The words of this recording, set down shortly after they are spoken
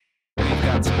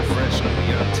got some fresh new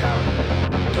young talent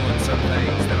doing some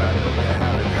things that I know you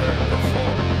haven't heard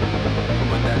before,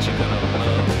 but that you're gonna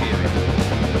love hearing.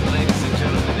 Ladies and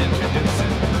gentlemen,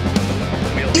 introducing.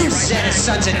 You set of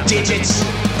sons of digits.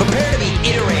 Prepare to be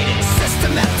iterated.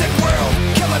 Systematic world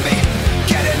killing me.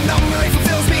 Getting numb really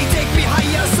fulfills me. Take me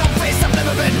higher, someplace I've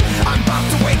never been. I'm about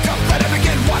to wake up, let it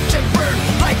begin. Watch it burn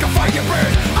like a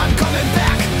firebird. I'm coming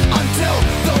back until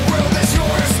the world is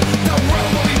yours. The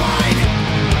world will be mine.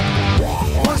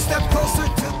 One step closer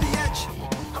to the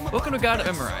edge. Welcome to Gotta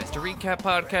Memorize, a recap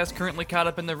podcast currently caught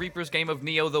up in the Reaper's game of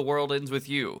Neo The World Ends With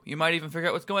You. You might even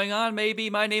forget what's going on, maybe.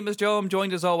 My name is Joe. I'm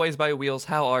joined as always by Wheels.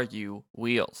 How are you,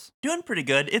 Wheels? Doing pretty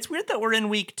good. It's weird that we're in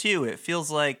week 2. It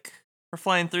feels like we're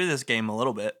flying through this game a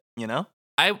little bit, you know?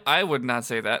 I would not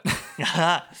say that.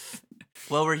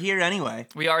 Well, we're here anyway.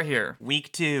 We are here.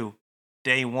 Week 2,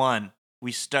 day 1.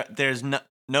 We start. There's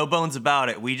no bones about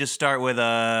it. We just start with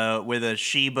a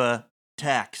Shiba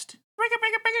text.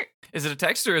 Is it a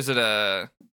text or is it a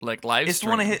live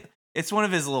stream? It's one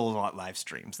of his little live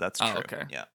streams. That's true. Oh, okay.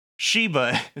 Yeah.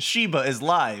 Shiba is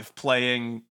live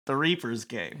playing the Reaper's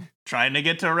game, trying to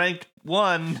get to rank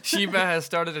 1. Shiba has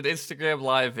started an Instagram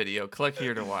live video. Click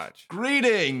here to watch.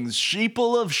 Greetings,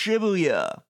 sheeple of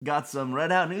Shibuya. Got some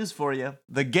Red Out news for you.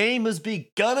 The game has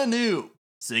begun anew.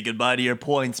 Say goodbye to your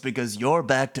points because you're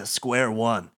back to square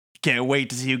one. Can't wait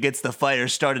to see who gets the fire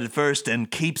started first and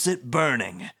keeps it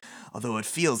burning. Although it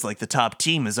feels like the top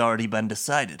team has already been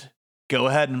decided. Go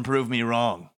ahead and prove me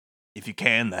wrong. If you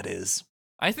can, that is.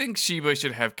 I think Shiba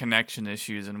should have connection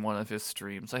issues in one of his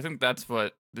streams. I think that's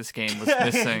what this game was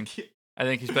missing. I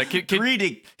think he's back.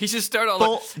 He should start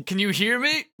all can you hear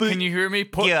me? Can you hear me?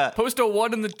 Post a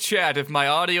 1 in the chat if my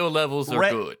audio levels are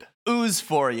good. Ooze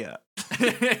for you.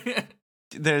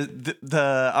 There's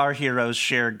our heroes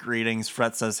share greetings.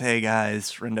 Fret says, "Hey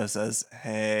guys." Rindo says,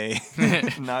 "Hey."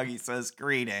 Nagi says,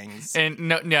 "Greetings."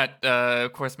 And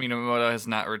of course, Minamoto has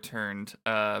not returned.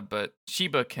 But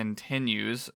Shiba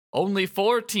continues. Only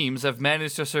 4 teams have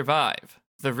managed to survive: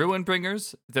 the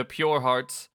Ruinbringers, the Pure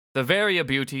Hearts, the Varia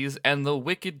Beauties, and the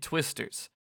Wicked Twisters.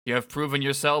 You have proven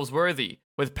yourselves worthy,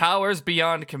 with powers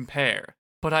beyond compare.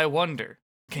 But I wonder,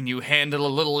 can you handle a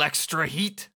little extra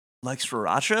heat? Like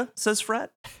Sriracha, says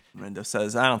Fret. Rindo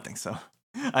says, "I don't think so.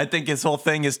 I think his whole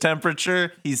thing is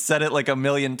temperature. He's said it like a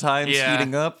million times,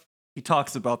 heating up. He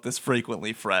talks about this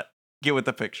frequently, Fret. Get with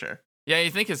the picture." Yeah,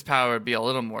 you think his power would be a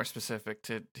little more specific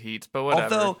to heat, but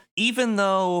whatever. Although, even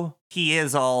though he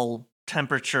is all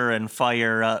temperature and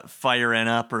firing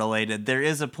up related, there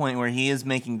is a point where he is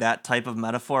making that type of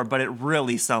metaphor, but it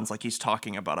really sounds like he's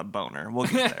talking about a boner. We'll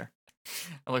get there.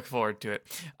 I look forward to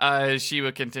it.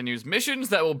 Shiba continues, missions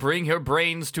that will bring your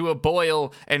brains to a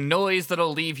boil and noise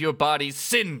that'll leave your body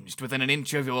singed within an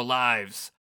inch of your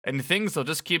lives. And things will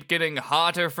just keep getting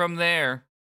hotter from there.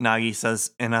 Nagi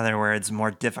says, in other words,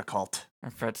 more difficult.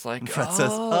 And Fret's like, Fret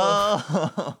says,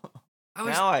 oh.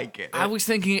 Now I get it. I was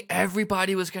thinking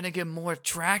everybody was going to get more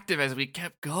attractive as we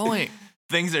kept going.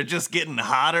 Things are just getting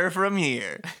hotter from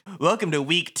here. Welcome to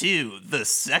week 2, the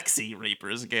sexy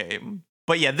Reaper's game.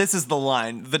 But yeah, this is the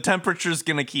line. The temperature's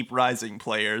gonna keep rising,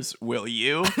 players. Will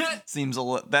you? Seems a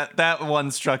little. That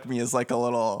one struck me as like a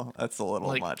little. That's a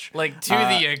little much. Like to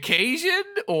the occasion,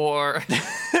 or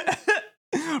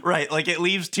right? Like it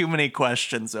leaves too many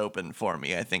questions open for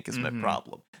me. I think is my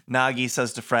problem. Nagi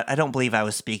says to Fret, "I don't believe I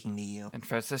was speaking to you." And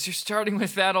Fret says, "You're starting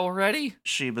with that already?"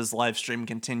 Shiba's live stream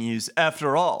continues.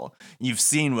 After all, you've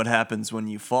seen what happens when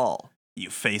you fall. You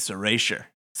face erasure.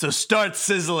 So start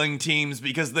sizzling, teams,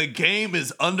 because the game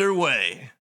is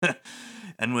underway.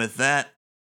 And with that,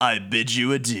 I bid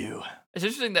you adieu. It's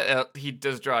interesting that he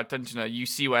does draw attention to you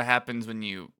see what happens when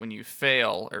you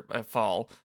fail or fall.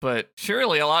 But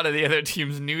surely a lot of the other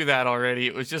teams knew that already.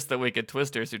 It was just the Wicked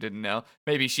Twisters who didn't know.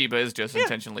 Maybe Shiba is just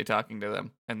intentionally talking to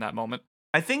them in that moment.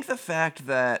 I think the fact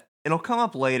that it'll come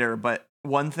up later, but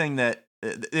one thing that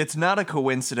it's not a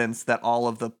coincidence that all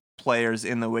of the players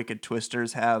in the Wicked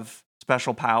Twisters have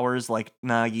special powers like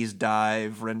Nagi's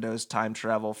dive, Rindo's time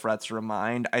travel, Fret's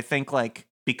remind. I think like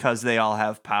because they all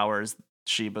have powers,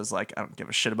 Shiba's like, I don't give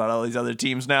a shit about all these other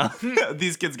teams now.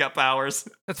 These kids got powers.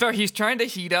 That's fair. He's trying to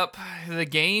heat up the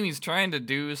game. He's trying to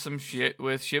do some shit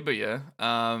with Shibuya.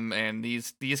 And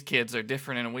these kids are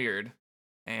different and weird.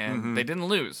 And they didn't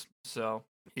lose. So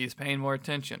he's paying more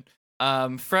attention.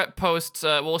 Fret posts,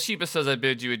 Shiba says, I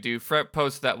bid you adieu. Fret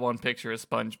posts that one picture of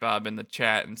SpongeBob in the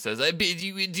chat and says, I bid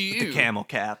you adieu. With the camel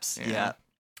caps, yeah.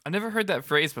 I never heard that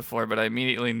phrase before, but I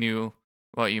immediately knew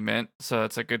what you meant, so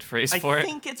it's a good phrase for it. I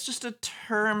think it's just a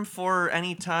term for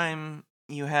any time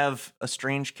you have a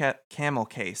strange camel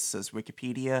case, says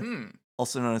Wikipedia.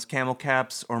 also known as camel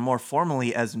caps, or more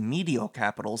formally as medial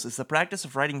capitals, is the practice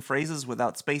of writing phrases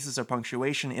without spaces or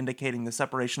punctuation indicating the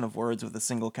separation of words with a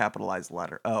single capitalized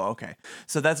letter. Oh, okay.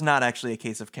 So that's not actually a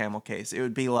case of camel case. It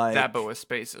would be like... That, but with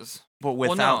spaces. But Well,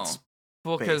 without no.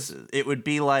 Well, because spaces. It would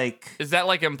be like... is that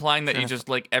like implying that you just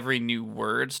like every new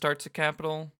word starts a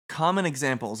capital? Common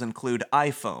examples include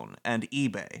iPhone and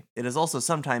eBay. It is also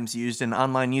sometimes used in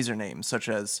online usernames, such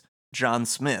as John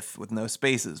Smith with no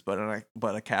spaces, but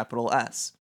a capital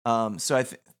S. So I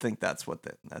think that's what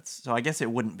that's. So I guess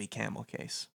it wouldn't be camel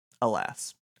case,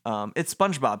 alas. It's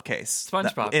SpongeBob case.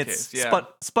 SpongeBob It's case, yeah.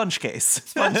 sponge case.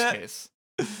 Sponge case.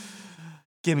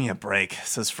 Give me a break,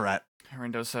 says Fret.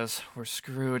 Rindo says, we're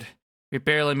screwed. We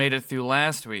barely made it through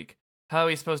last week. How are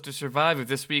we supposed to survive if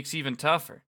this week's even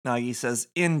tougher? Nagi says,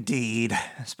 indeed,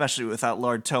 especially without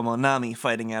Lord Tomonami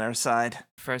fighting at our side.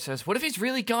 Fred says, what if he's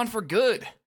really gone for good?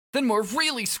 Then we're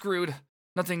really screwed.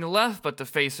 Nothing left but to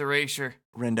face erasure.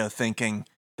 Rindo thinking,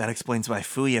 that explains why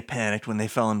Fuya panicked when they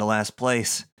fell into last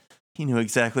place. He knew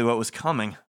exactly what was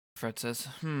coming. Fred says,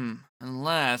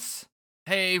 unless...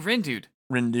 Hey, Rindude.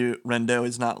 Rindo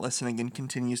is not listening and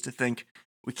continues to think,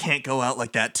 we can't go out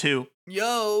like that too.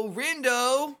 Yo,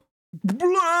 Rindo!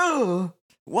 Blah!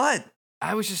 What?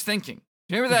 I was just thinking.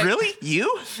 Do you remember that? Really?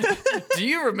 You? Do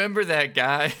you remember that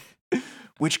guy?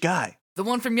 Which guy? The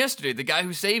one from yesterday, the guy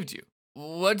who saved you.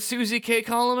 What'd Susie K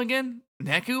call him again?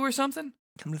 Neku or something?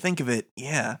 Come to think of it,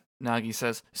 yeah. Nagi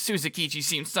says, Suzukichi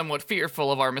seems somewhat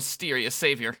fearful of our mysterious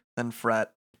savior. Then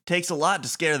Fret. Takes a lot to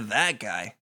scare that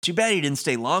guy. Too bad he didn't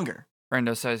stay longer.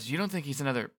 Rendo says, you don't think he's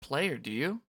another player, do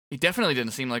you? He definitely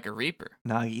didn't seem like a Reaper.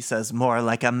 Nagi says, more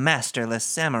like a masterless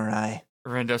samurai.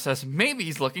 Rendo says, maybe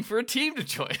he's looking for a team to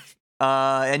join.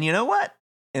 And you know what?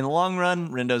 In the long run,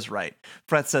 Rendo's right.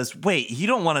 Fret says, wait, you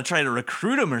don't want to try to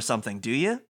recruit him or something, do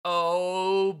you?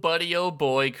 Oh, buddy, oh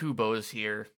boy, Kubo's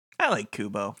here. I like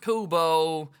Kubo.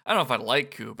 Kubo. I don't know if I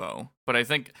like Kubo, but I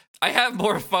think I have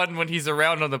more fun when he's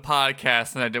around on the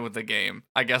podcast than I did with the game.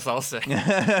 I guess I'll say.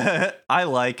 I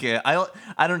like it. I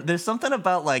don't, there's something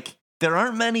about like, there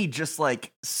aren't many just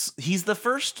like, he's the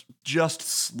first just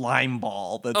slime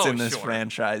ball that's in this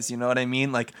franchise. You know what I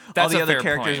mean? Like That's all the a other fair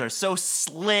characters point. are so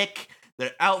slick.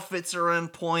 Their outfits are on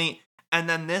point. And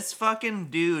then this fucking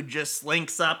dude just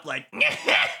slinks up like,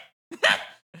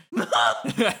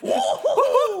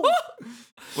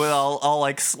 well, all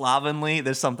like slovenly.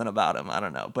 There's something about him. I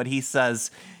don't know. But he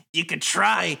says, you could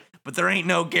try, but there ain't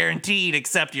no guaranteed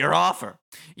except your offer.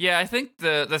 Yeah, I think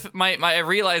I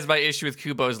realize my issue with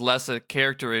Kubo is less a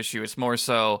character issue. It's more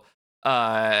so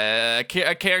a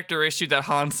character issue that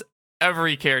haunts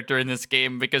every character in this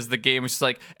game, because the game is just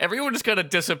like everyone just kind of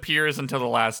disappears until the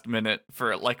last minute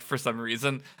for some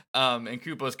reason. And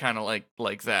Kubo's kind of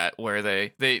like that, where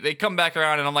they come back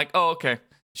around and I'm like, oh, okay.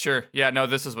 Sure. Yeah, no,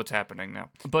 this is what's happening now.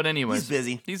 But anyways, He's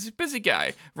busy. He's a busy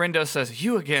guy. Rendo says,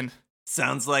 you again.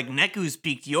 Sounds like Neku's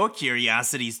piqued your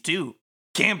curiosities too.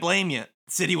 Can't blame you.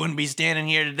 City wouldn't be standing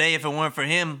here today if it weren't for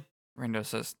him. Rendo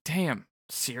says, damn,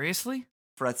 seriously?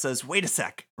 Fret says, wait a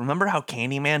sec. Remember how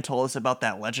Candyman told us about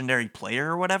that legendary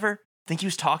player or whatever? Think he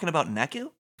was talking about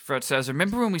Neku? Fred says,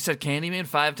 remember when we said Candyman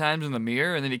 5 times in the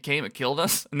mirror and then he came and killed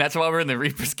us? And that's why we're in the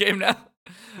Reaper's game now?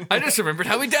 I just remembered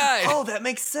how he died. Oh, that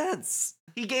makes sense.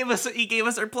 He gave us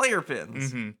our player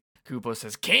pins. Mm-hmm. Kubo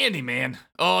says, Candyman?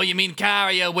 Oh, you mean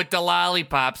Karia with the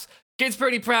lollipops. Kid's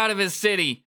pretty proud of his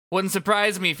city. Wouldn't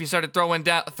surprise me if he started throwing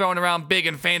around big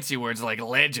and fancy words like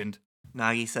legend.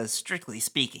 Nagi says, strictly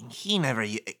speaking, he never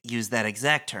used that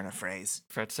exact turn of phrase.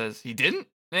 Fred says, he didn't?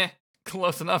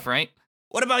 Close enough, right?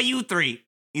 What about you three?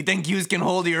 You think yous can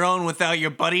hold your own without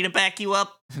your buddy to back you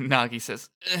up? Nagi says,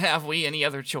 have we any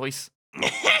other choice?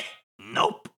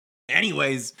 Nope.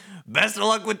 Anyways, best of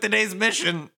luck with today's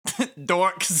mission,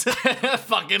 dorks.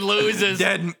 Fucking losers.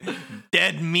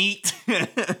 Dead meat.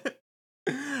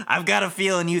 I've got a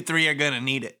feeling you three are gonna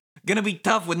need it. Gonna be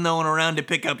tough with no one around to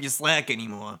pick up your slack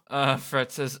anymore.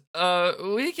 Fred says,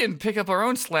 we can pick up our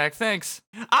own slack, thanks.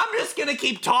 I'm just gonna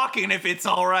keep talking if it's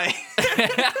alright.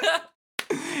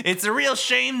 It's a real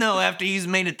shame though after you've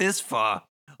made it this far.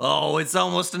 Oh, it's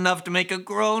almost enough to make a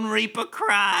grown Reaper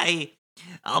cry.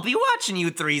 I'll be watching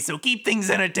you three, so keep things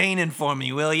entertaining for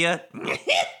me, will ya?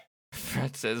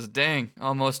 Fred says, dang,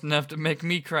 almost enough to make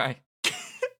me cry.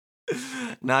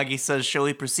 Nagi says, shall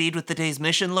we proceed with the day's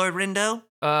mission, Lord Rindo?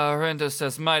 Rendo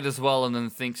says, might as well, and then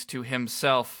thinks to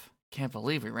himself, can't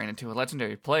believe we ran into a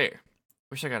legendary player.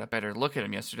 Wish I got a better look at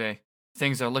him yesterday.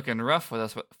 Things are looking rough for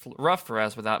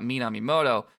us without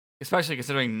Minamimoto, especially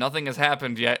considering nothing has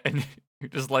happened yet, and you're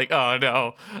just like, oh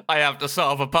no, I have to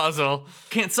solve a puzzle.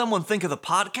 Can't someone think of the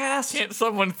podcast? Can't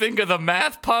someone think of the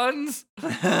math puns?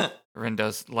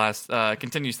 Rendo's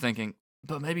continues thinking,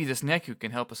 but maybe this Neku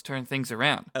can help us turn things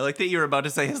around. I like that you were about to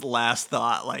say his last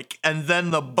thought, like, and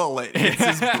then the bullet hits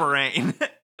his brain.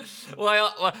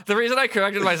 Well, the reason I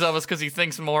corrected myself is because he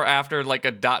thinks more after like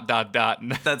a ...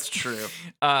 That's true.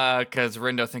 Because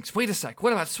Rendo thinks, wait a sec,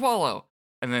 what about Swallow?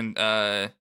 And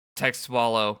then text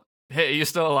Swallow, hey, are you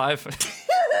still alive?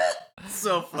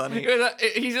 So funny.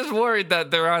 He's just worried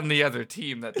that they're on the other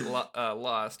team that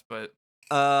lost, but...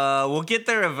 We'll get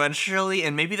there eventually,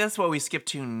 and maybe that's what we skip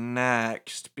to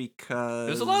next, because...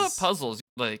 There's a lot of puzzles.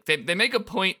 Like, they make a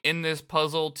point in this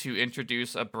puzzle to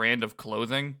introduce a brand of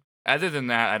clothing. Other than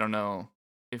that, I don't know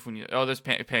if we need... Oh, there's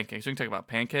pancakes. We can talk about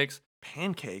pancakes.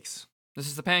 Pancakes? This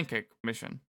is the pancake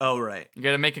mission. Oh, right. You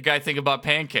gotta make a guy think about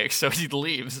pancakes, so he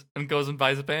leaves and goes and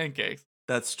buys the pancakes.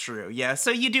 That's true. Yeah, so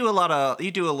you do a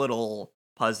little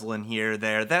puzzling here,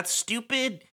 there. That's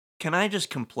stupid. Can I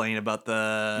just complain about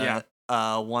the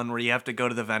one where you have to go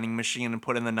to the vending machine and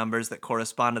put in the numbers that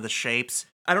correspond to the shapes?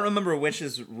 I don't remember which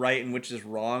is right and which is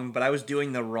wrong, but I was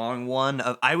doing the wrong one.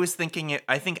 I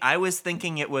think I was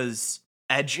thinking it was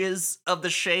edges of the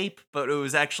shape, but it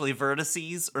was actually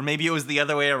vertices, or maybe it was the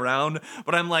other way around.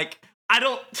 But I'm like, I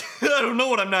don't know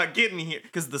what I'm not getting here,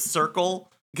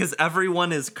 because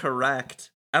everyone is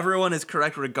correct. Everyone is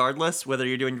correct regardless whether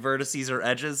you're doing vertices or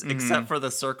edges, except for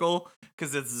the circle,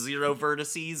 because it's 0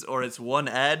 vertices or it's 1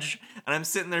 edge. And I'm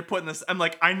sitting there putting this, I'm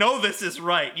like, I know this is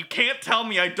right. You can't tell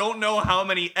me I don't know how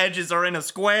many edges are in a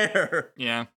square.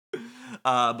 Yeah.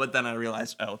 But then I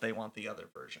realized, oh, they want the other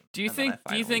version. Do you think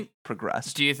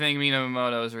progressed? Do you think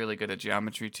Minamoto is really good at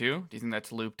geometry too? Do you think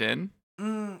that's looped in?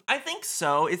 I think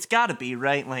so. It's got to be,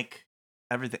 right? Like,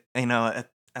 everything,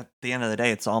 at the end of the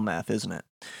day, it's all math, isn't it?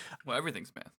 Well,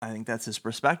 everything's math. I think that's his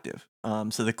perspective.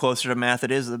 So the closer to math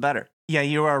it is, the better. Yeah,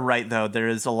 you are right, though. There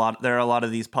are a lot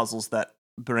of these puzzles that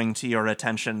bring to your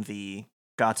attention the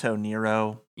Gato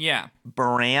Nero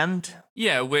brand.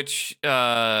 Yeah, which,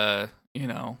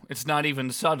 it's not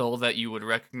even subtle that you would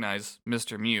recognize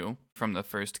Mr. Mew from the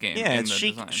first game. Yeah, it's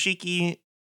Shiki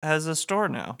has a store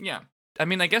now. Yeah. I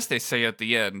mean, I guess they say at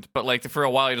the end, but like for a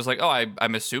while you're just like, oh,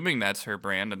 I'm assuming that's her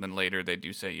brand, and then later they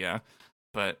do say yeah.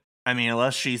 But I mean,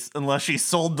 unless she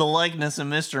sold the likeness of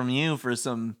Mr. Mew for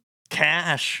some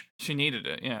cash. She needed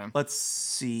it, yeah. Let's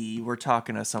see. We're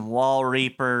talking to some wall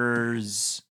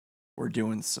reapers. We're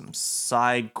doing some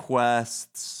side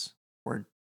quests. We're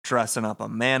dressing up a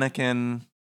mannequin.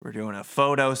 We're doing a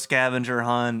photo scavenger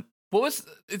hunt. What was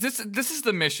this? This is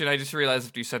the mission. I just realized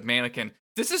after you said mannequin.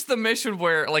 This is the mission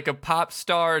where like a pop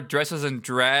star dresses in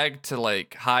drag to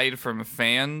like hide from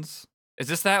fans. Is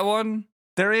this that one?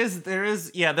 There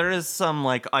is some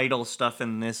like idol stuff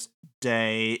in this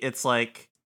day. It's like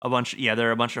there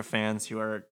are a bunch of fans who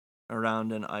are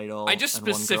around an idol. I just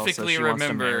specifically remember wants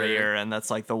to marry her, and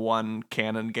that's like the one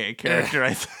canon gay character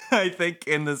I think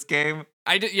in this game.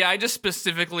 I just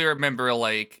specifically remember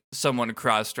like someone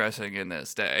cross-dressing in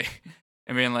this day.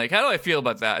 I mean, like, how do I feel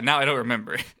about that? Now I don't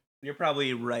remember. You're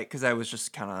probably right, because I was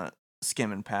just kind of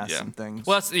skimming past some things.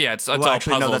 Well, it's all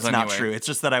actually, puzzles no, that's anyway. not true. It's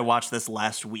just that I watched this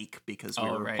last week because we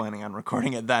were planning on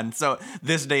recording it then. So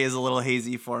this day is a little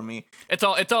hazy for me. It's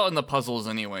all in the puzzles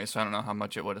anyway, so I don't know how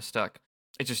much it would have stuck.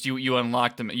 It's just you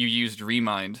unlocked them. You used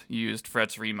Remind. You used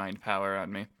Fret's Remind power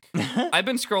on me. I've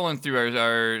been scrolling through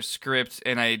our script,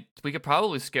 and we could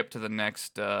probably skip to the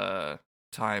next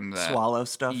time that Swallow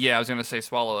stuff. Yeah, I was gonna say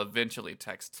Swallow eventually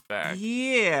texts back.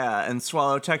 Yeah, and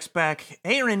Swallow texts back,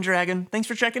 "Hey, Rin Dragon, thanks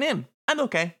for checking in. I'm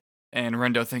okay." And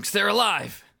Rendo thinks they're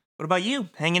alive. What about you?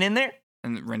 Hanging in there?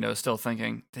 And Rendo's still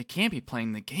thinking they can't be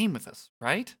playing the game with us,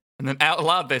 right? And then out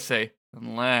loud they say,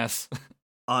 "Unless."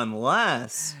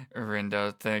 Unless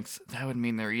Rendo thinks that would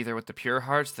mean they're either with the Pure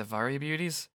Hearts, the Vari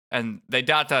Beauties, and they ...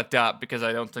 because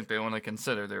I don't think they want to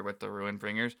consider they're with the Ruin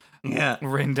Bringers. Yeah.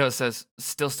 Rendo says,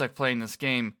 still stuck playing this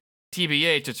game.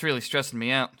 TBH, it's really stressing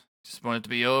me out. Just want it to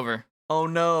be over. Oh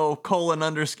no,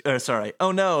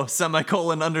 oh no,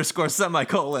 semicolon underscore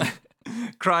semicolon.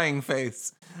 Crying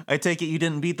face. I take it you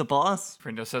didn't beat the boss?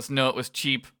 Rendo says, no, it was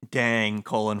cheap. Dang, : /.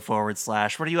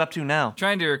 What are you up to now?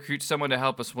 Trying to recruit someone to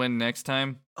help us win next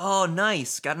time. Oh,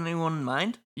 nice. Got anyone in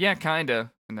mind? Yeah,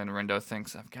 kinda. And then Rendo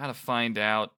thinks, I've got to find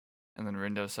out. And then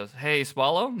Rendo says, hey,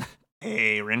 Swallow?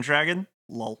 Hey, Rin Dragon?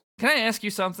 Lol. Can I ask you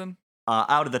something?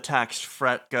 Out of the text,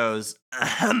 Fret goes,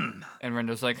 ahem. And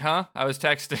Rendo's like, huh? I was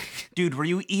texting. Dude, were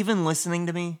you even listening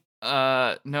to me?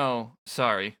 No,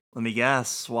 sorry. Let me guess,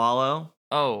 Swallow?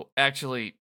 Oh,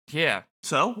 actually, yeah.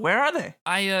 So, where are they?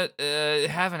 I,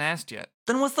 haven't asked yet.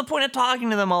 Then what's the point of talking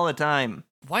to them all the time?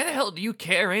 Why the hell do you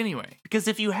care anyway? Because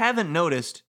if you haven't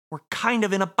noticed, we're kind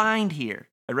of in a bind here.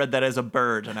 I read that as a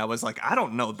bird, and I was like, I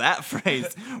don't know that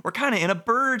phrase. We're kind of in a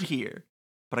bird here.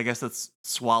 But I guess that's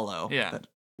swallow that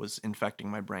was infecting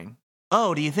my brain.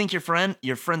 Oh, do you think your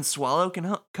friend Swallow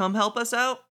can come help us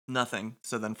out? Nothing.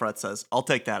 So then Fret says, I'll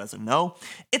take that as a no.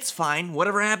 It's fine.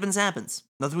 Whatever happens, happens.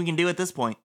 Nothing we can do at this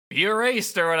point. Be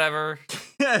erased or whatever.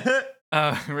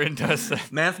 Rindo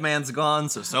says. Math man's gone,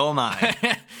 so am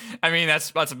I. I mean,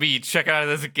 that's me checking out of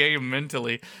this game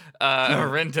mentally.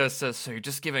 Rindo says, so you're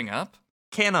just giving up?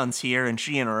 Canon's here, and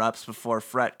she interrupts before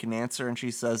Fret can answer, and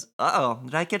she says, uh-oh,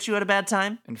 did I catch you at a bad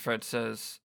time? And Fret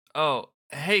says, oh,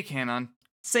 hey, Canon.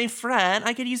 Say, Fret,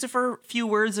 I could use it for a few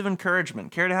words of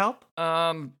encouragement. Care to help?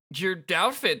 Your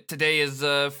outfit today is,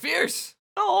 fierce.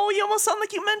 Oh, you almost sound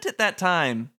like you meant it that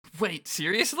time. Wait,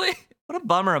 seriously? What a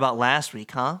bummer about last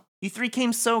week, huh? You three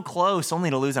came so close, only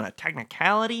to lose on a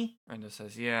technicality. Rindo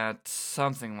says, yeah, it's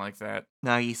something like that.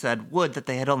 Nagi said, would that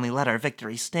they had only let our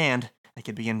victory stand. I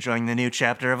could be enjoying the new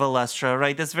chapter of Alestra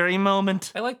right this very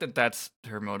moment. I like that that's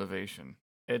her motivation.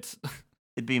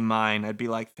 It'd be mine. I'd be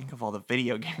like, think of all the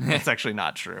video games. That's actually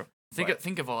not true.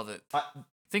 Think of all the games.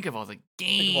 Think of all the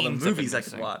movies I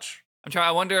could watch.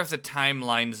 I wonder if the time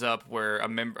lines up where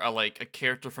a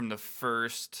character from the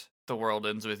first The World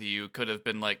Ends With You could have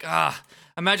been like,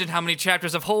 imagine how many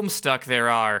chapters of Homestuck there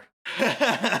are.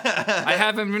 I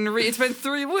haven't been it's been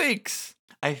 3 weeks.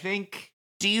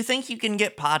 Do you think you can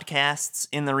get podcasts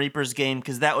in the Reaper's game?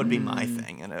 Because that would be my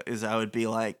thing, and I would be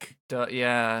like, Does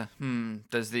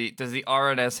the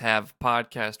RNS have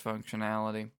podcast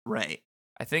functionality? Right.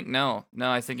 I think no.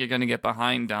 I think you're gonna get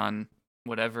behind on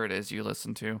whatever it is you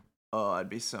listen to. Oh, I'd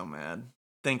be so mad.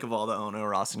 Think of all the Ono,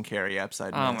 Ross, and Carrie apps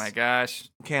I'd miss. Oh my gosh.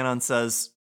 Canon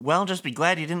says, well, just be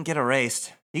glad you didn't get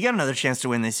erased. You got another chance to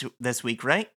win this week,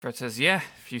 right? Fret says, yeah,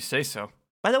 if you say so.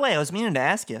 By the way, I was meaning to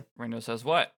ask you. Rindo says,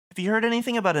 what? Have you heard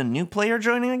anything about a new player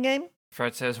joining the game?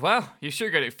 Fret says, well, you sure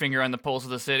got a finger on the pulse of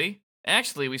the city.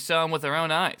 Actually, we saw him with our own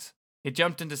eyes. He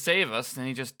jumped in to save us, then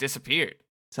he just disappeared.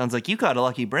 Sounds like you caught a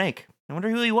lucky break. I wonder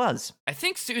who he was. I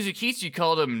think Suzukichi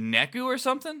called him Neku or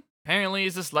something. Apparently,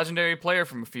 he's this legendary player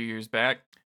from a few years back.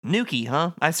 Nuki,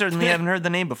 huh? I certainly haven't heard the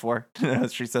name before.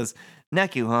 She says,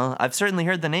 Neku, huh? I've certainly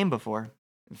heard the name before.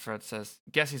 And Fret says,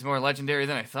 guess he's more legendary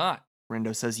than I thought.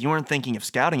 Rindo says, you weren't thinking of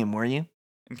scouting him, were you?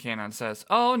 And Canon says,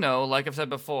 oh no, like I've said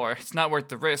before, it's not worth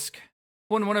the risk.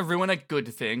 Wouldn't want to ruin a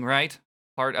good thing, right?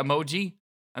 Heart emoji?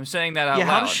 I'm saying that out loud. Yeah,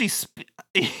 how does she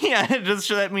does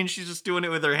that mean she's just doing it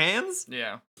with her hands?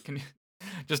 Yeah. Can you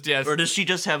just, yes. Or does she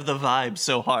just have the vibe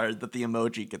so hard that the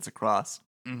emoji gets across?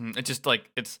 Mm-hmm.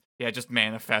 It just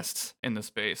manifests in the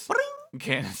space.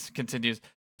 Canon continues.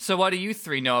 So what do you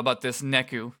three know about this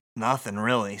Neku? Nothing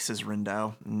really, says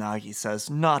Rindo. Nagi says,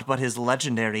 not but his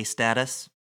legendary status.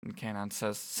 And Canon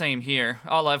says, same here.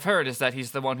 All I've heard is that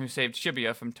he's the one who saved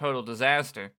Shibuya from total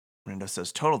disaster. Rindo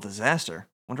says, total disaster?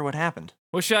 Wonder what happened.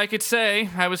 Wish I could say.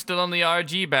 I was still on the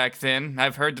RG back then.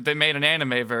 I've heard that they made an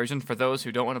anime version for those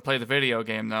who don't want to play the video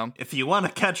game, though. If you want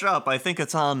to catch up, I think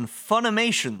it's on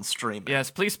Funimation streaming. Yes,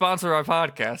 please sponsor our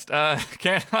podcast.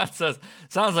 Canon says,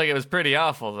 sounds like it was pretty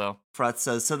awful, though. Fret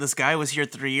says, so this guy was here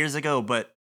 3 years ago,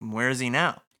 but where is he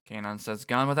now? Canon says,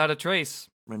 gone without a trace.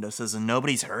 Rindo says, and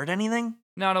nobody's heard anything?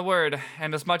 Not a word,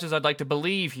 and as much as I'd like to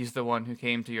believe he's the one who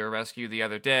came to your rescue the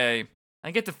other day, I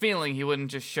get the feeling he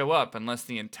wouldn't just show up unless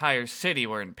the entire city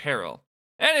were in peril.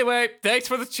 Anyway, thanks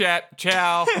for the chat.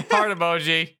 Ciao. Heart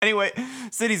emoji. Anyway,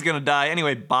 city's gonna die.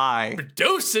 Anyway, bye.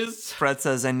 Deuces. Fred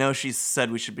says, I know she said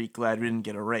we should be glad we didn't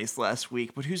get erased last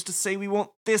week, but who's to say we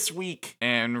won't this week?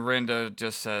 And Rindo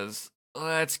just says,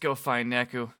 let's go find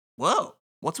Neku. Whoa,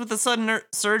 what's with the sudden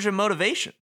surge of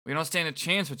motivation? We don't stand a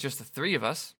chance with just the 3 of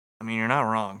us. I mean, you're not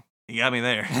wrong. You got me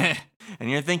there. And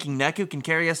you're thinking Neku can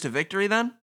carry us to victory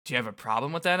then? Do you have a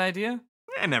problem with that idea?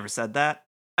 I never said that.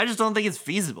 I just don't think it's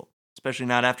feasible. Especially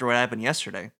not after what happened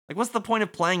yesterday. Like, what's the point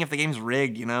of playing if the game's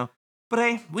rigged, you know? But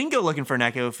hey, we can go looking for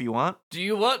Neku if you want. Do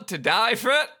you want to die,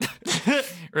 Fret?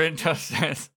 Rindo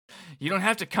says, you don't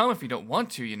have to come if you don't want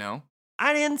to, you know.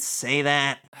 I didn't say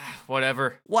that.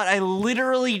 Whatever. What? I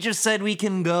literally just said we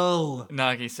can go.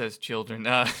 Nagi says, children.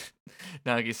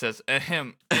 Nagi says,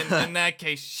 ahem. In that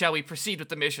case, shall we proceed with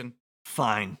the mission?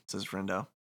 Fine, says Rindo.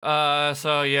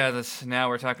 So yeah, now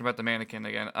we're talking about the mannequin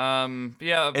again.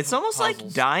 Yeah. It's almost puzzles.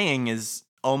 like dying is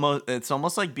it's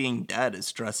almost like being dead is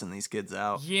stressing these kids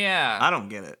out. Yeah. I don't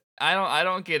get it. I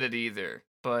don't get it either.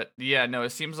 But yeah, no,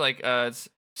 it seems like it's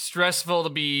stressful to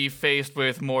be faced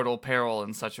with mortal peril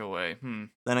in such a way.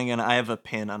 Then again, I have a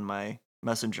pin on my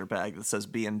messenger bag that says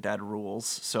being dead rules,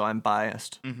 so I'm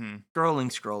biased. Mm-hmm.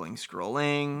 Scrolling.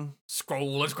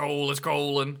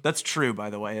 Scrolling. That's true, by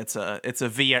the way. It's a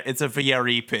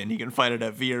VRE pin. You can find it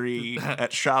at VRE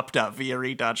at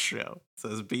shop.vre.show. It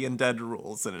says being dead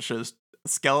rules, and it shows a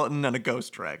skeleton and a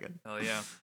ghost dragon. Oh yeah.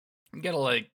 You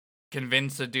gotta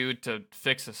convince a dude to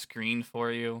fix a screen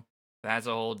for you. That's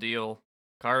a whole deal.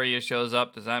 Karia shows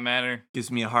up. Does that matter?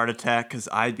 Gives me a heart attack because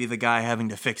I'd be the guy having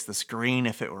to fix the screen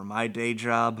if it were my day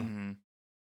job. Mm-hmm.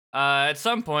 At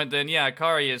some point, then, yeah,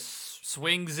 Karia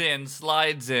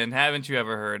slides in. Haven't you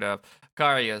ever heard of?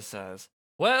 Karia says,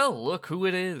 well, look who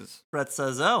it is. Fret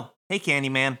says, oh, hey,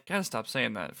 Candyman. Gotta stop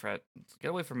saying that, Fred. Get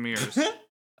away from mirrors.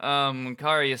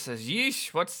 Karia says,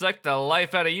 yeesh, what sucked the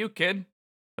life out of you, kid?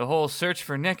 The whole search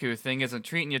for Neku thing isn't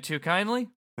treating you too kindly?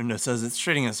 Rindo says, it's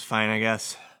treating us fine, I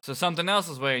guess. So something else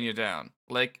is weighing you down,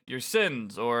 like your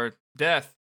sins or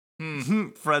death.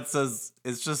 Fred says,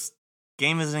 it's just,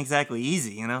 game isn't exactly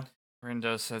easy, you know?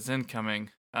 Rindo says incoming,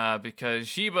 because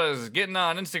Sheba's getting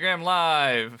on Instagram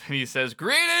Live. And he says,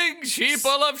 greetings,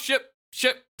 sheeple of ship.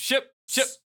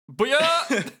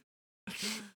 Booyah!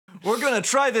 We're gonna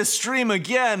try this stream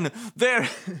again. There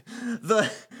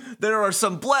are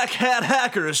some black hat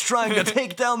hackers trying to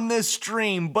take down this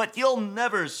stream, but you'll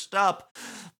never stop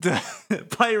the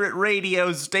pirate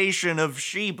radio station of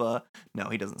Sheba. No,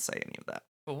 he doesn't say any of that.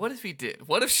 But what if he did?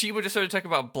 What if Sheba just started talking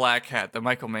about Black Hat, the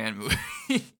Michael Mann movie?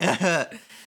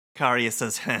 Karia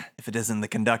says, if it isn't the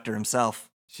conductor himself.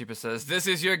 Sheba says, this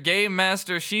is your game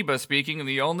master Sheba speaking,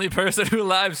 the only person who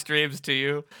live streams to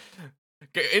you.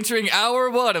 Entering hour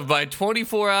 1 of my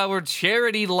 24-hour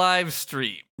charity live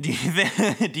stream. Do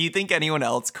you think anyone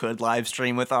else could live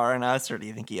stream with RNS, or do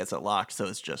you think he has it locked so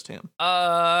it's just him?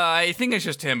 I think it's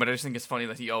just him, but I just think it's funny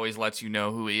that he always lets you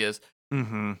know who he is.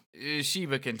 Mm-hmm.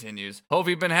 Sheba continues. Hope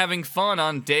you've been having fun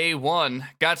on day 1.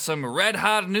 Got some red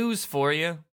hot news for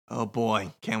you. Oh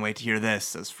boy, can't wait to hear this,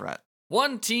 says Fret.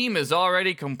 One team has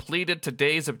already completed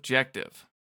today's objective.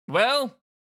 Well,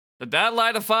 did that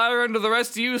light a fire under the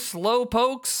rest of you slow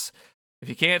pokes? If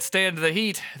you can't stand the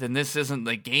heat, then this isn't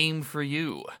the game for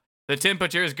you. The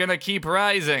temperature is gonna keep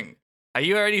rising.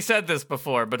 You already said this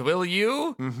before, but will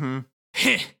you? Mm-hmm.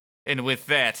 And with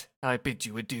that, I bid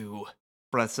you adieu.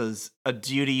 Fret says,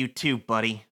 adieu to you too,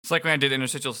 buddy. It's like when I did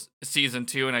Interstitial Season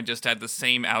 2 and I just had the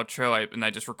same outro and I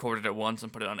just recorded it once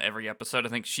and put it on every episode. I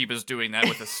think Sheba's doing that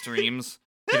with the streams.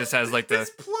 He just has the...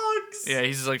 His plugs! Yeah,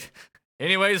 he's just like...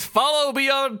 Anyways, follow me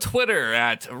on Twitter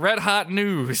at Red Hot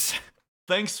News.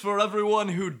 Thanks for everyone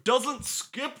who doesn't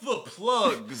skip the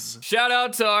plugs. Shout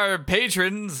out to our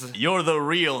patrons. You're the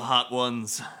real hot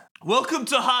ones. Welcome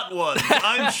to Hot Ones.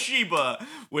 I'm Sheba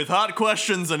with hot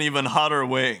questions and even hotter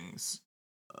wings.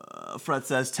 Fred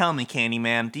says, tell me,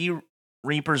 Candyman, do you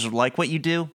Reapers like what you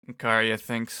do? Karia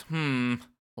thinks,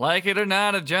 like it or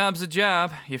not, a job's a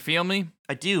job. You feel me?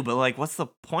 I do, but what's the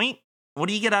point? What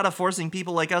do you get out of forcing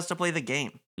people like us to play the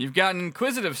game? You've got an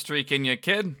inquisitive streak in you,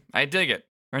 kid. I dig it.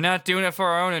 We're not doing it for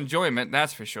our own enjoyment,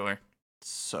 that's for sure.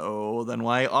 So then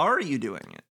why are you doing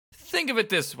it? Think of it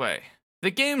this way.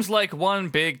 The game's like one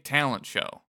big talent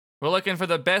show. We're looking for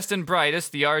the best and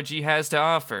brightest the RG has to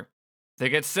offer. They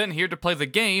get sent here to play the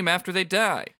game after they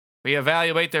die. We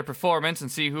evaluate their performance and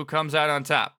see who comes out on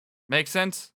top. Make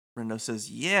sense? Rindo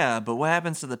says, yeah, but what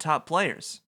happens to the top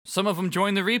players? Some of them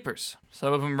join the Reapers.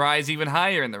 Some of them rise even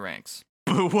higher in the ranks.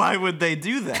 But why would they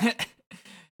do that?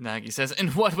 Nagi says,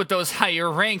 and what would those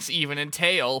higher ranks even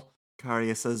entail?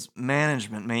 Karia says,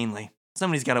 management mainly.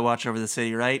 Somebody's got to watch over the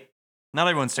city, right? Not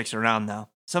everyone sticks around, though.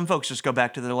 Some folks just go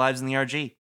back to their lives in the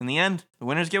RG. In the end, the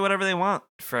winners get whatever they want.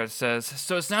 Fred says,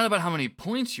 so it's not about how many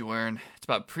points you earn, it's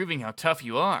about proving how tough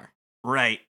you are.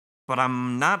 Right. But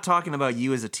I'm not talking about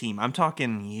you as a team. I'm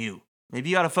talking you. Maybe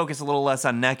you ought to focus a little less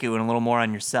on Neku and a little more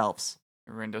on yourselves.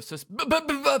 Rindo says, but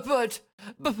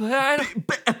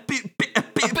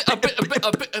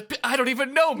I don't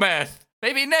even know math.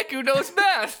 Maybe Neku knows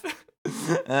math.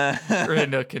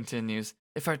 Rindo continues,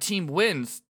 if our team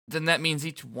wins, then that means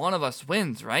each one of us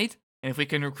wins, right? And if we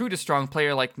can recruit a strong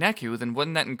player like Neku, then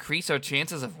wouldn't that increase our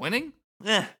chances of winning?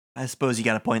 I suppose you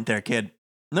got a point there, kid.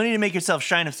 No need to make yourself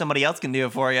shine if somebody else can do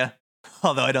it for you.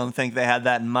 Although I don't think they had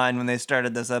that in mind when they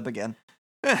started this up again.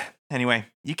 Anyway,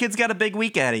 you kids got a big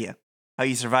week ahead of you. How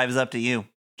you survive is up to you.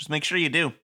 Just make sure you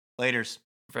do. Laters.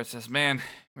 Fred says, man,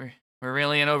 we're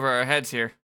really in over our heads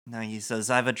here. Nagi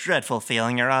says, I have a dreadful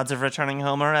feeling your odds of returning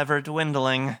home are ever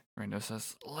dwindling. Rindo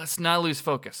says, let's not lose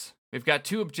focus. We've got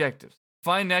 2 objectives.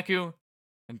 Find Neku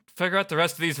and figure out the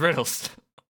rest of these riddles.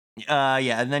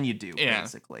 Yeah, and then you do,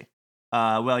 basically.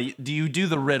 Do you do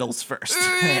the riddles first?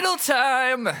 Riddle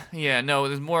time! Yeah, no,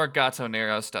 there's more Gato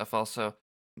Nero stuff also.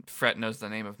 Fret knows the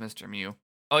name of Mr. Mew.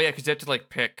 Oh yeah, because you have to like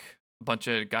pick a bunch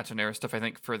of Gatchanera stuff, I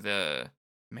think, for the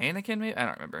mannequin, maybe? I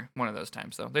don't remember. One of those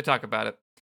times, though. They talk about it.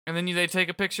 And then they take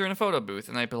a picture in a photo booth,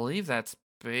 and I believe that's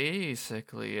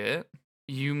basically it.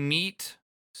 You meet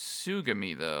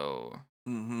Sugami, though.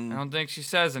 Mm-hmm. I don't think she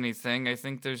says anything. I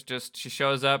think there's just, she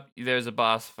shows up, there's a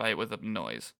boss fight with a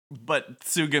noise. But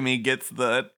Sugami gets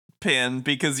the pin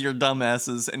because you're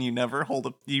dumbasses and you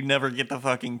never get the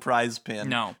fucking prize pin.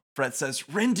 No. Fret says,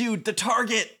 Rindu, the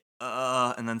target!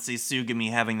 And then sees Sugami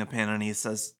having the pin and he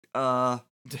says,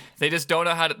 They just don't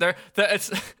know how to,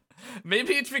 it's,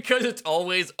 maybe it's because it's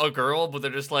always a girl, but they're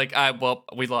just like, well,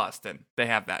 we lost and they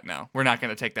have that now. We're not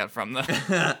going to take that from them.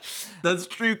 That's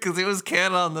true, because it was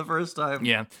canon the first time.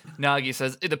 Yeah. Nagi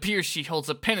says, it appears she holds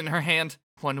a pen in her hand,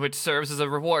 one which serves as a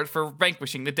reward for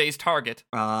vanquishing the day's target.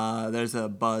 There's a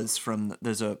buzz from,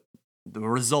 the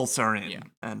results are in. Yeah.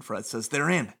 And Fret says, they're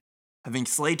in. Having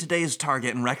slayed today's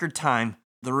target in record time,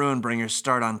 the Ruin Bringers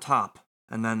start on top.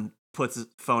 And then puts his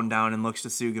phone down and looks to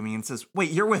Sugami and says, wait,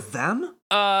 you're with them?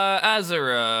 As a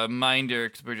reminder,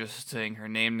 because we're just saying her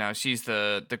name now, she's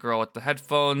the girl with the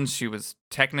headphones. She was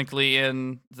technically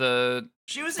in the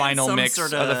She was final in some mix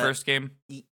sort of the first game.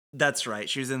 That's right.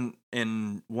 She was in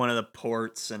one of the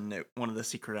ports and one of the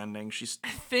secret endings. I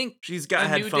think She's got A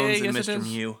New headphones Day, and yes, it Mr. is.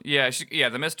 Mew. Yeah,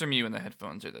 the Mr. Mew and the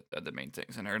headphones are the main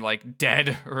things, and her like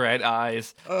dead red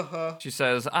eyes. She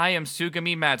says, "I am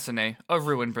Sugami Matsune, a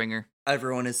Ruin Bringer."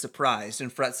 Everyone is surprised,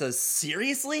 and Fret says,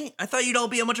 seriously? I thought you'd all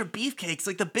be a bunch of beefcakes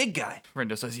like the big guy.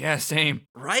 Rindo says, "Yeah, same."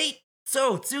 Right?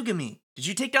 So, Tsugami, did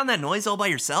you take down that noise all by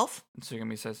yourself? And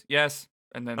Sugami says, "Yes."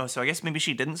 And then Oh, so I guess maybe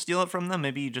she didn't steal it from them?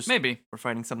 Maybe you just maybe. were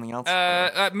fighting something else?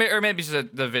 Or maybe it's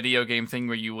the video game thing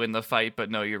where you win the fight, but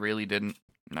no, you really didn't.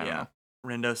 I don't know.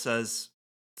 Rindo says,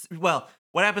 well,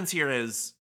 what happens here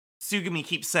is Sugami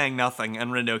keeps saying nothing,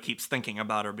 and Rindo keeps thinking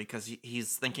about her because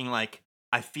he's thinking like,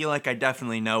 I feel like I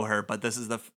definitely know her, but this is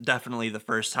definitely the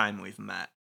first time we've met.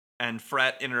 And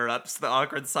Fret interrupts the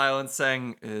awkward silence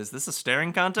saying, is this a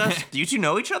staring contest? Do you two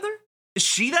know each other? Is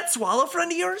she that swallow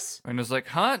friend of yours? Rindo's like,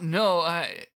 "Huh? No,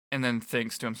 and then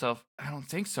thinks to himself, "I don't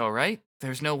think so, right?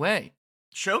 There's no way."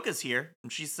 Shoka's here, and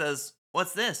she says,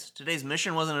 what's this? Today's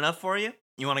mission wasn't enough for you?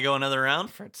 You want to go another round?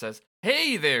 Fred says,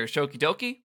 "Hey there, Shoki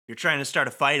Doki." You're trying to start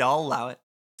a fight, I'll allow it.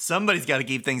 Somebody's got to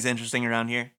keep things interesting around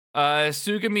here.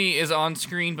 Sugami is on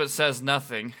screen but says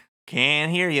nothing.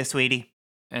 Can't hear you, sweetie.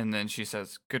 And then she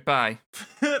says, "Goodbye."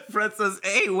 Fred says,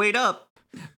 hey, wait up.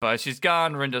 But she's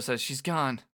gone. Rindo says, "She's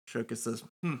gone." Shoka says,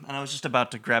 and I was just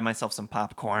about to grab myself some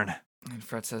popcorn. And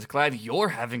Fred says, "Glad you're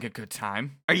having a good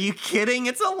time." Are you kidding?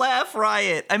 It's a laugh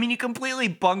riot. I mean, you completely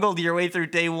bungled your way through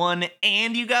day one,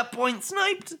 and you got point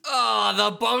sniped. Oh,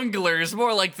 the bunglers.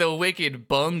 More like the wicked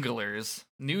bunglers.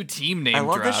 New team name I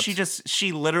love dropped. that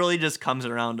she literally just comes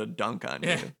around to dunk on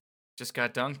Yeah. you. Just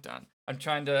got dunked on. I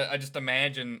just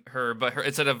imagine her, but her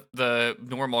instead of the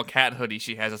normal cat hoodie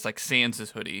she has, it's like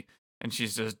Sans' hoodie, and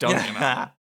she's just dunking on him.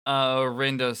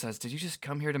 Rindo says, "Did you just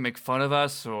come here to make fun of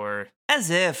us, or As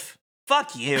if.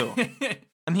 Fuck you.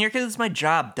 I'm here because it's my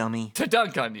job, dummy. to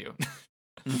dunk on you?"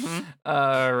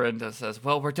 Rindo says,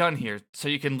 "Well, we're done here, so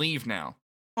you can leave now."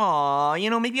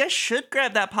 Aw, maybe I should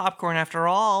grab that popcorn after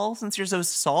all, since you're so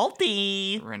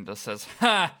salty. Rindo says,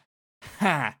 "Ha!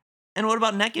 Ha!" And what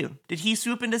about Neku? Did he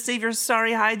swoop in to save your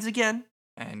sorry hides again?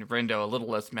 And Rindo, a little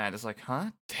less mad, is like,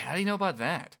 "Huh? How do you know about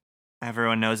that?"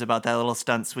 Everyone knows about that little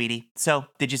stunt, sweetie. So,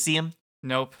 did you see him?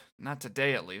 Nope, not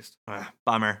today at least.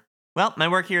 Bummer. Well, my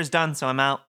work here is done, so I'm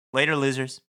out. Later,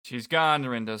 losers. She's gone,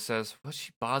 Rindo says. What'd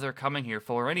she bother coming here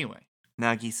for anyway?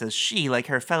 Nagi says she, like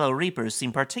her fellow Reapers,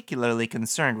 seem particularly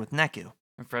concerned with Neku.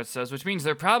 And Fred says, which means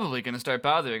they're probably going to start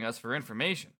bothering us for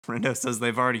information. Rindo says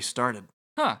they've already started.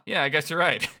 Huh, yeah, I guess you're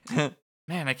right.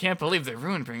 Man, I can't believe the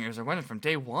Ruin Bringers are winning from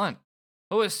day one.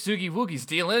 What was Sugi Woogi's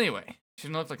deal anyway? She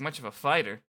didn't look like much of a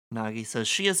fighter. Nagi says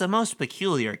she is a most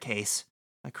peculiar case.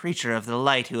 A creature of the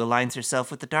light who aligns herself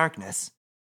with the darkness.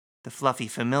 The fluffy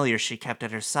familiar she kept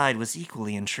at her side was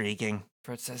equally intriguing.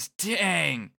 Fred says,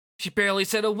 dang! She barely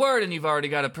said a word and you've already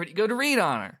got a pretty good read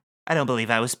on her. I don't believe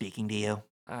I was speaking to you.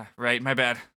 Right, my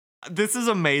bad. This is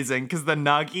amazing, because the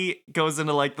Nagi goes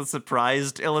into, like, the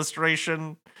surprised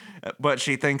illustration, but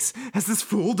she thinks, has this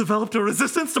fool developed a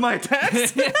resistance to my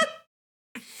attacks?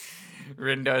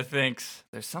 Rindo thinks,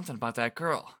 there's something about that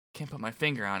girl. Can't put my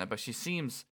finger on it, but she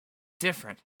seems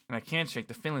different, and I can't shake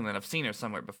the feeling that I've seen her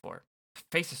somewhere before. Her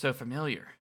face is so familiar.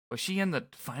 Was she in the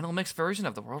final mixed version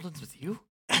of The World Ends With You?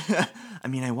 I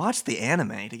mean, I watched the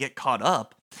anime to get caught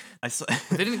up. They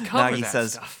didn't cover Nagi that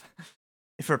says, stuff.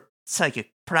 if her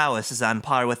psychic prowess is on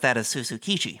par with that of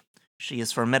Susukichi, she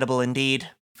is formidable indeed.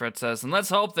 Fred says, and let's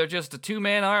hope they're just a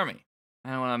two-man army.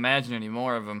 I don't want to imagine any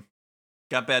more of them.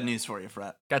 Got bad news for you,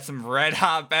 Frat. Got some red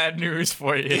hot bad news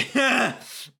for you.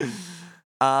 That's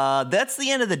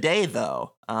the end of the day,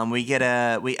 though.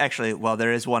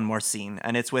 There is one more scene,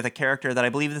 and it's with a character that I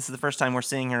believe this is the first time we're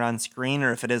seeing her on screen,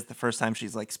 or if it is the first time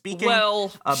she's like speaking.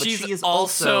 Well, but she's she is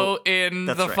also in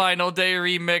That's the right. Final Day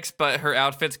remix, but her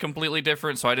outfit's completely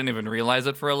different, so I didn't even realize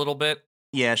it for a little bit.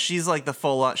 Yeah, she's like the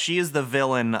full. She is the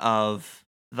villain of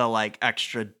the like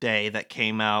extra day that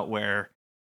came out where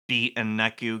Beat and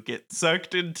Neku get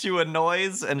sucked into a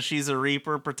noise, and she's a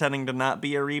Reaper pretending to not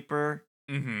be a Reaper.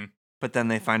 Mm-hmm. But then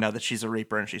they find out that she's a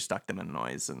Reaper and she stuck them in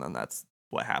noise, and then that's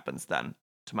what happens then,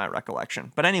 to my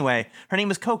recollection. But anyway, her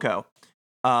name is Coco,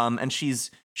 and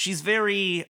she's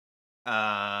very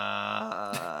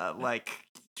like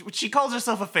she calls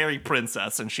herself a fairy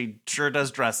princess, and she sure does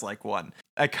dress like one.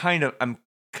 I'm kind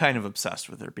of obsessed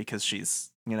with her because she's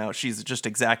just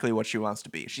exactly what she wants to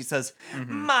be. She says,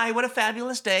 "My, what a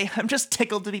fabulous day! I'm just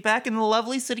tickled to be back in the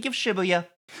lovely city of Shibuya,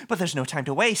 but there's no time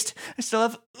to waste. I still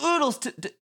have oodles to."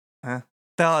 Huh?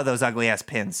 Oh, those ugly ass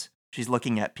pins. She's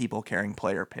looking at people carrying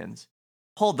player pins.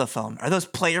 Hold the phone. Are those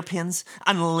player pins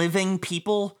on living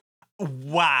people?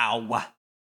 Wow.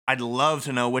 I'd love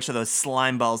to know which of those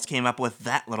slime balls came up with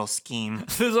that little scheme.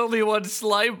 There's only one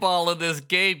slime ball in this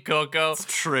game, Coco. It's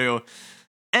true.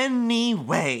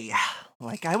 Anyway,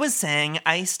 like I was saying,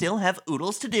 I still have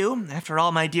oodles to do. After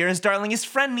all, my dearest, darlingest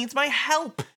friend needs my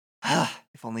help.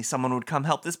 If only someone would come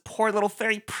help this poor little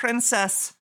fairy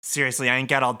princess. Seriously, I ain't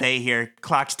got all day here.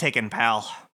 Clock's ticking, pal.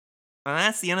 And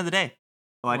that's the end of the day.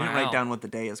 Oh, I didn't Wow. write down what the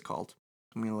day is called.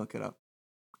 I'm gonna look it up.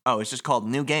 Oh, it's just called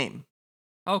New Game.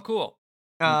 Oh, cool.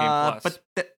 New Game Plus.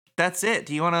 But that's it.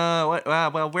 Do you wanna?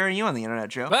 Where are you on the internet,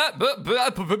 Joe?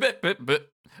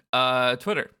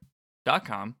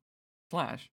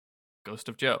 Twitter.com/Ghost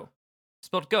of Joe.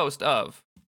 Spelled Ghost of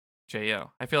J-O.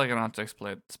 I feel like I don't have to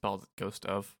spell Ghost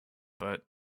of, but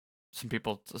some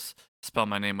people just spell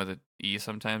my name with an E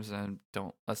sometimes, and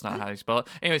that's not how you spell it.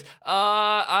 Anyways,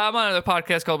 I'm on another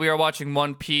podcast called We Are Watching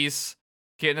One Piece,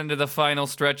 getting into the final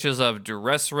stretches of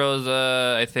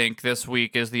Dressrosa. I think this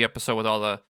week is the episode with all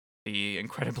the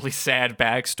incredibly sad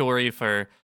backstory for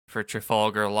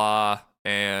Trafalgar Law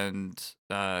and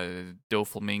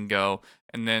Doflamingo.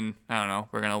 And then, I don't know,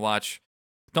 we're going to watch...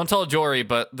 Don't tell Jory,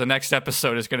 but the next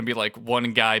episode is going to be like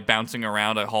one guy bouncing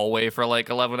around a hallway for like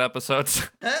 11 episodes.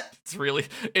 It's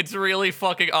really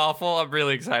fucking awful. I'm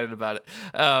really excited about it.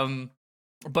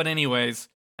 But anyways,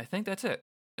 I think that's it.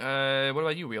 What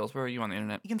about you, Wheels? Where are you on the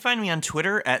internet? You can find me on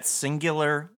Twitter at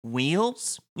Singular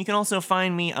Wheels. You can also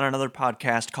find me on another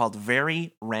podcast called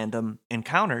Very Random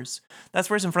Encounters. That's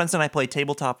where some friends and I play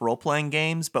tabletop role-playing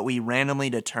games, but we randomly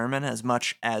determine as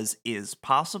much as is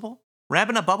possible.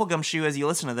 Wrapping up Bubblegum Shoe as you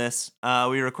listen to this,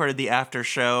 we recorded the after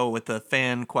show with the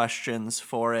fan questions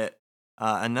for it,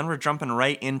 and then we're jumping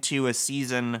right into a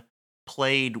season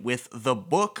played with the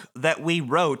book that we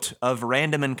wrote of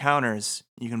Random Encounters.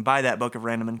 You can buy that book of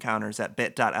Random Encounters at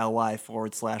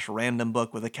bit.ly/random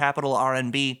book with a capital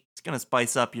RNB. It's going to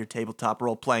spice up your tabletop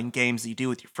role-playing games that you do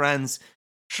with your friends.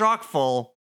 Chock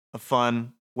full of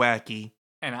fun, wacky,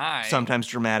 And sometimes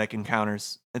dramatic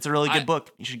encounters. It's a really good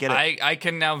book. You should get it. I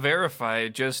can now verify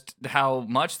just how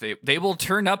much they will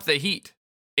turn up the heat.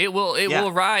 It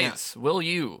will rise. Yeah. Will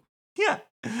you? Yeah.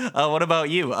 What about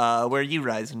you? Where are you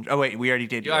rising? Oh wait, we already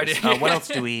did. You yours. already- What else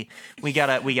do we got?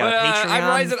 I'm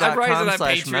rising on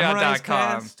Patreon.com/memorizecast.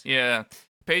 Patreon.com. Yeah,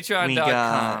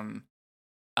 Patreon.com.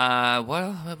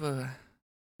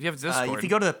 You have Discord. If you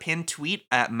go to the pinned tweet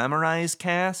at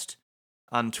memorizecast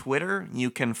on Twitter,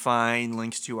 you can find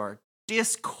links to our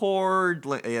Discord.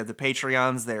 The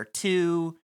Patreon's there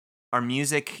too. Our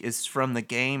music is from the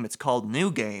game. It's called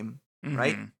New Game,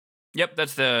 right? Mhm. Yep,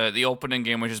 that's the opening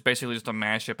game, which is basically just a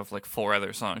mashup of like 4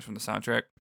 other songs from the soundtrack.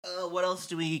 What else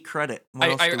do we credit? What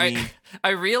else do we...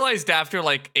 I realized after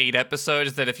like 8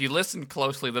 episodes that if you listen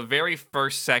closely, the very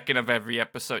first second of every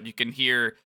episode, you can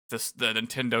hear the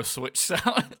Nintendo Switch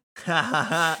sound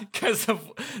because of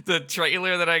the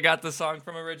trailer that I got the song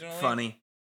from originally. Funny.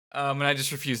 And I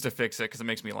just refuse to fix it because it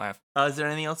makes me laugh. Is there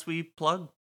anything else we plug?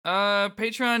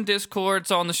 Patreon, Discord,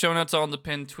 it's all in the show notes, all in the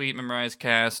pinned tweet,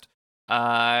 MemorizeCast.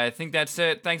 I think that's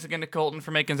it. Thanks again to Colton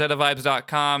for making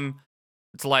ZetaVibes.com.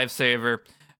 It's a lifesaver.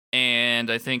 And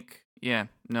I think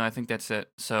that's it.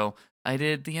 So I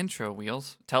did the intro,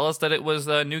 Wheels. Tell us that it was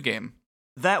a new game.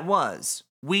 That was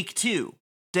week 2,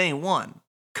 day 1,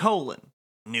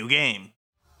 new game.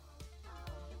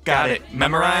 Got it.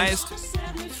 Memorized?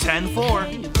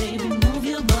 10-4. Baby, move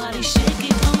your body, shake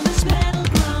it on this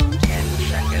battleground. 10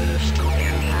 seconds to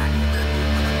impact.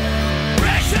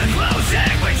 Race the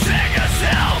closing, we sing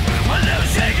yourself. We're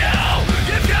losing you.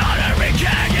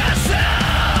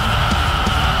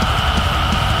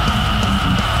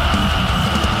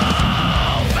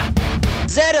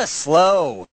 Kinda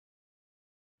slow.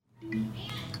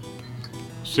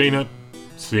 Seen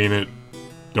it.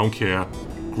 Don't care.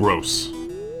 Gross.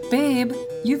 Babe,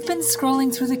 you've been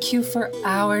scrolling through the queue for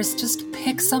hours. Just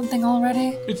pick something already.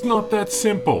 It's not that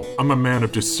simple. I'm a man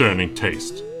of discerning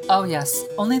taste. Oh yes,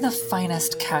 only the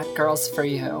finest cat girls for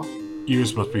you.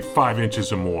 Ears must be 5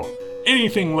 inches or more.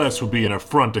 Anything less would be an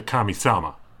affront to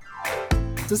Kami-sama.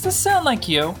 Does this sound like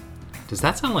you? Does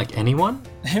that sound like anyone?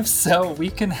 If so,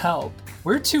 we can help.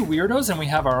 We're two weirdos and we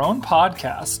have our own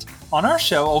podcast. On our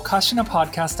show, Okashina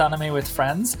Podcast Anime with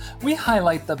Friends, we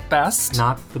highlight the best.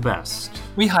 Not the best.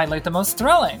 We highlight the most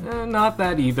thrilling. Not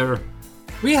that either.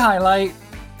 We highlight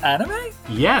anime?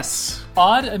 Yes.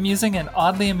 Odd, amusing, and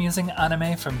oddly amusing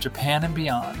anime from Japan and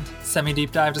beyond.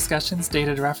 Semi-deep dive discussions,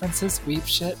 dated references, weep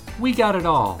shit. We got it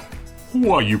all.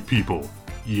 Who are you people?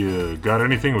 You got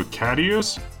anything with cat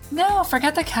ears? No,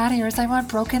 forget the cat ears. I want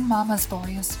broken mama's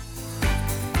boys.